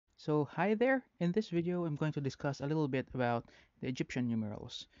So hi there, in this video I'm going to discuss a little bit about the Egyptian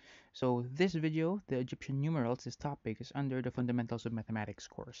numerals. So this video, the Egyptian numerals, this topic is under the Fundamentals of Mathematics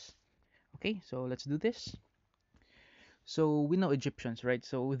course. Okay, so let's do this. So we know Egyptians, right?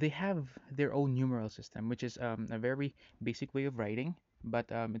 So they have their own numeral system, which is a very basic way of writing, but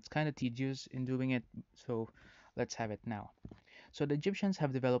it's kind of tedious in doing it, so let's have it now. So the Egyptians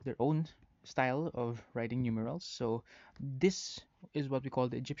have developed their own style of writing numerals. So this is what we call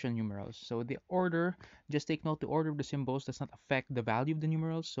the Egyptian numerals. So the order, just take note, the order of the symbols does not affect the value of the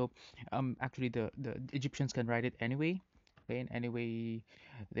numerals. So actually the Egyptians can write it anyway, okay, in any way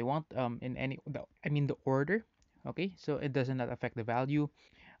they want, in any, I mean the order, okay, so it does not affect the value.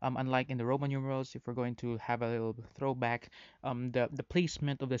 Unlike in the Roman numerals, if we're going to have a little throwback, the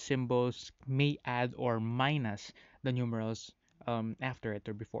placement of the symbols may add or minus the numerals after it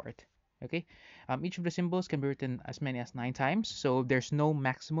or before it. Okay, each of the symbols can be written as many as 9 times, so there's no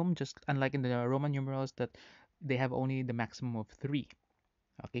maximum, just unlike in the Roman numerals that they have only the maximum of 3,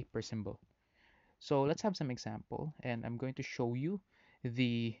 okay, per symbol. So let's have some example, and I'm going to show you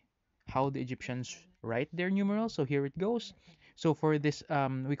the how the Egyptians write their numerals. So here it goes. So for this,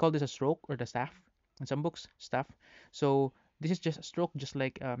 we call this a stroke or the staff. In some books, staff. So this is just a stroke, just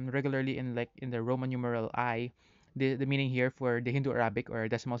like regularly in like in the Roman numeral I. The meaning here for the Hindu Arabic or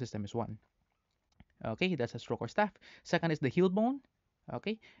decimal system is 1. Okay, that's a stroke or staff. Second is the heel bone.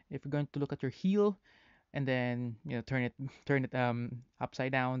 Okay, if you're going to look at your heel, and then turn it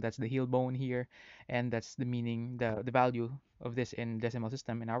upside down, that's the heel bone here, and that's the meaning, the value of this in decimal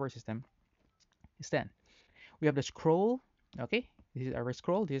system, in our system, is 10. We have the scroll. Okay, this is our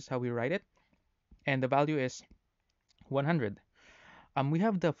scroll, this is how we write it, and the value is 100. We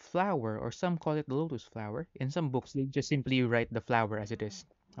have the flower, or some call it the lotus flower. In some books they just simply write the flower as it is.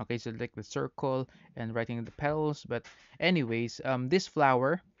 Okay, so like the circle and writing the petals, but anyways, this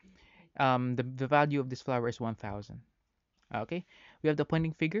flower, the value of this flower is 1000. Okay, we have the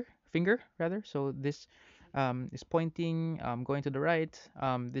pointing finger rather. So this is pointing, going to the right.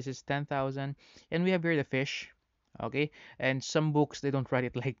 This is 10,000, and we have here the fish. Okay, and some books they don't write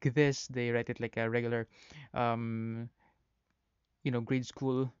it like this. They write it like a regular, um, grade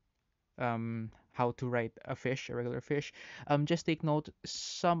school, how to write a fish, a regular fish. Just take note,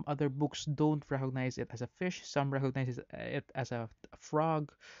 some other books don't recognize it as a fish. Some recognize it as a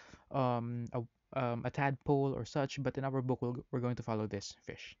frog, a tadpole or such, but in our book we're going to follow this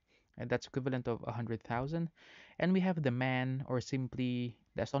fish, and that's equivalent of 100,000. And we have the man, or simply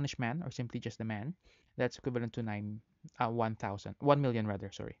the astonished man, or simply just the man. That's equivalent to 1,000, 1,000,000 rather.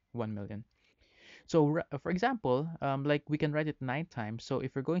 Sorry, 1,000,000. So for example, like we can write it 9 times. So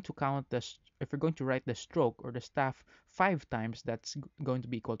if we're going to count if we're going to write the stroke or the staff 5 times, that's going to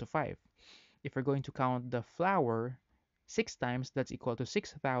be equal to 5. If we're going to count the flower 6 times, that's equal to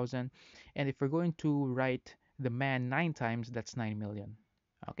 6,000. And if we're going to write the man 9 times, that's 9,000,000.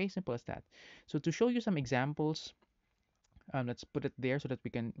 Okay, simple as that. So to show you some examples, let's put it there so that we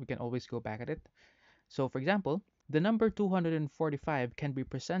can always go back at it. So for example, the number 245 can be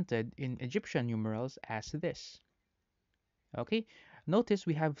presented in Egyptian numerals as this. Okay, notice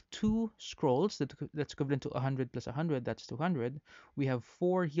we have two scrolls that's equivalent to 100 plus 100, that's 200. We have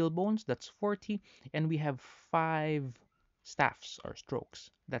four heel bones, that's 40, and we have five staffs or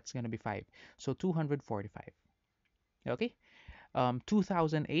strokes, that's going to be 5. So 245. Okay,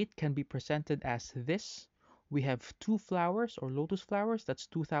 2008 can be presented as this. We have two flowers or lotus flowers, that's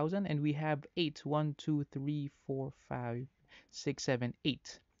 2000, and we have 8, 1, 2, 3, 4, 5, 6, 7,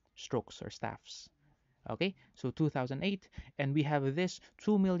 8 strokes or staffs. Okay, so 2008, and we have this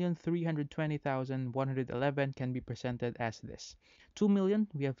 2,320,111 can be presented as this. 2 million,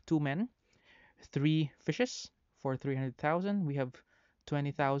 we have 2 men, 3 fishes for 300,000, we have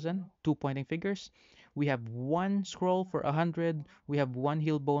 20,000, 2 pointing figures, we have 1 scroll for 100, we have 1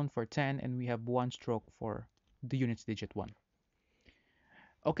 heel bone for 10, and we have 1 stroke for the units digit 1.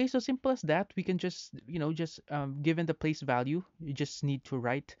 Okay, so simple as that. We can just, given the place value, you just need to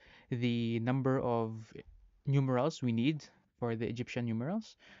write the number of numerals we need for the Egyptian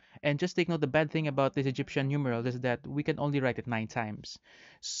numerals. And just take note, the bad thing about this Egyptian numeral is that we can only write it 9 times.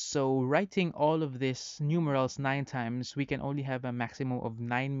 So writing all of these numerals 9 times, we can only have a maximum of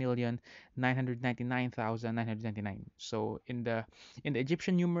 9,999,999. So in the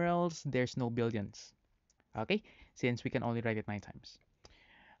Egyptian numerals, there's no billions. Okay, since we can only write it 9 times.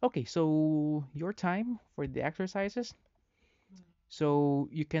 Okay, so your time for the exercises. So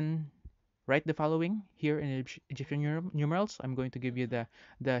you can write the following here in Egyptian numerals. I'm going to give you the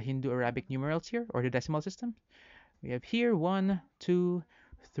Hindu Arabic numerals here, or the decimal system. We have here 1, 2,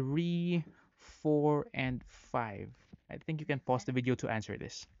 3, 4, and 5. I think you can pause the video to answer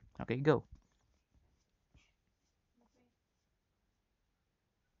this. Okay, go.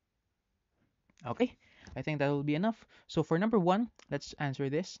 Okay, I think that will be enough. So for number one, let's answer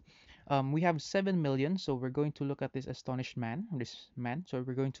this. We have 7 million, so we're going to look at this astonished man, this man. So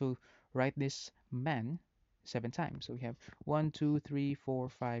we're going to write this man 7 times. So we have 1, 2, 3, 4,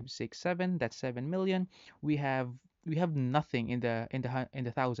 5, 6, 7. That's 7 million. We have we have nothing in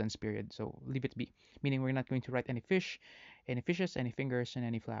the thousands period, so leave it be. Meaning we're not going to write any fish, any fishes, any fingers, and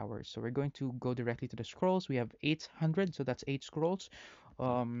any flowers. So we're going to go directly to the scrolls. We have 800, so that's 8 scrolls.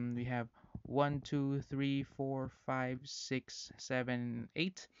 We have 1, 2, 3, 4, 5, 6, 7,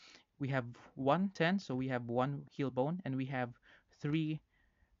 8. We have 110, so we have one heel bone, and we have three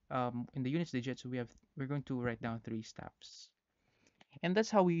in the units digits. So we're going to write down three staffs, and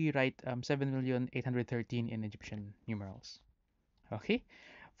that's how we write 7,813 in Egyptian numerals. Okay.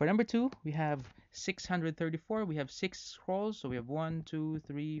 For number two, we have 634. We have 6 scrolls, so we have 1, 2,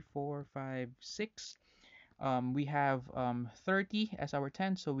 3, 4, 5, 6. We have 30 as our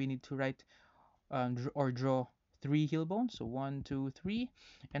 10, so we need to write or draw three heel bones. So 1, 2, 3,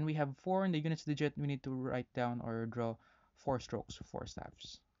 and we have 4 in the units digit. We need to write down or draw 4 strokes, 4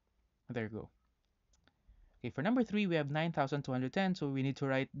 staffs. There you go. Okay, for number three, we have 9,210. So we need to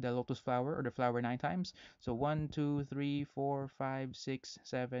write the lotus flower or the flower 9 times. So 1, 2, 3, 4, 5, 6,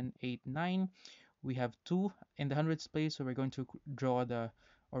 7, 8, 9. We have 2 in the hundreds place, so we're going to draw the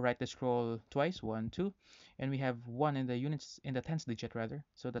or write the scroll twice, 1, 2, and we have 1 in the units in the tens digit rather,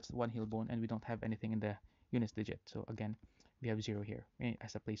 so that's one heel bone, and we don't have anything in the units digit, so again we have 0 here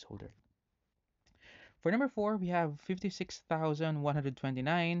as a placeholder. For number 4, we have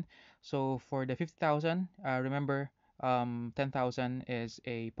 56,129. So for the 50,000, remember 10,000 is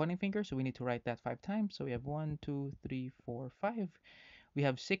a pointing finger, so we need to write that 5 times. So we have 1, 2, 3, 4, 5. We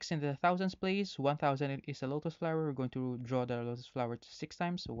have 6 in the thousands place. 1,000 is a lotus flower. We're going to draw the lotus flower 6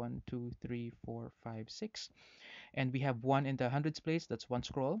 times. So 1, 2, 3, 4, 5, 6. And we have 1 in the hundreds place. That's 1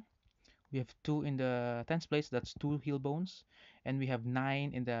 scroll. We have 2 in the tens place. That's 2 heel bones. And we have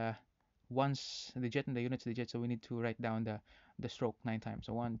 9 in the ones digit and the units digit. So we need to write down the stroke 9 times.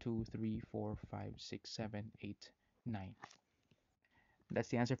 So 1, 2, 3, 4, 5, 6, 7, 8, 9. That's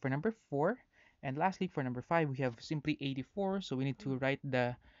the answer for number 4. And lastly, for number 5, we have simply 84. So we need to write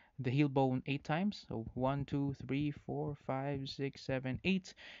the heel bone 8 times. So 1, 2, 3, 4, 5, 6, 7,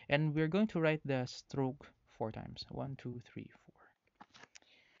 8. And we're going to write the stroke 4 times. 1, 2, 3,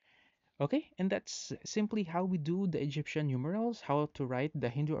 4. Okay, and that's simply how we do the Egyptian numerals, how to write the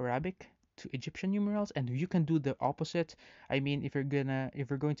Hindu Arabic to Egyptian numerals, and you can do the opposite. I mean, if you're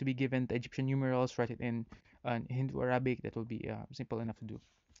going to be given the Egyptian numerals, write it in Hindu Arabic. That will be simple enough to do.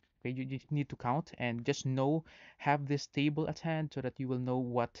 Okay, you just need to count and just know, have this table at hand so that you will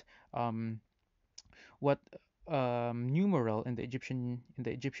know um, what numeral in the Egyptian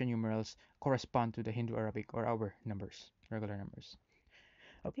numerals correspond to the Hindu Arabic or our numbers, regular numbers.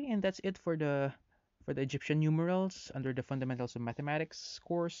 Okay, and that's it for the Egyptian numerals under the Fundamentals of Mathematics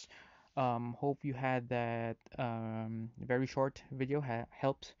course. Hope you had that very short video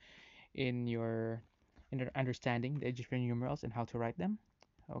helped in your understanding the Egyptian numerals and how to write them.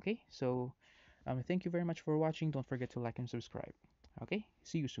 Okay, so thank you very much for watching. Don't forget to like and subscribe. Okay,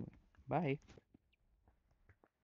 see you soon. Bye.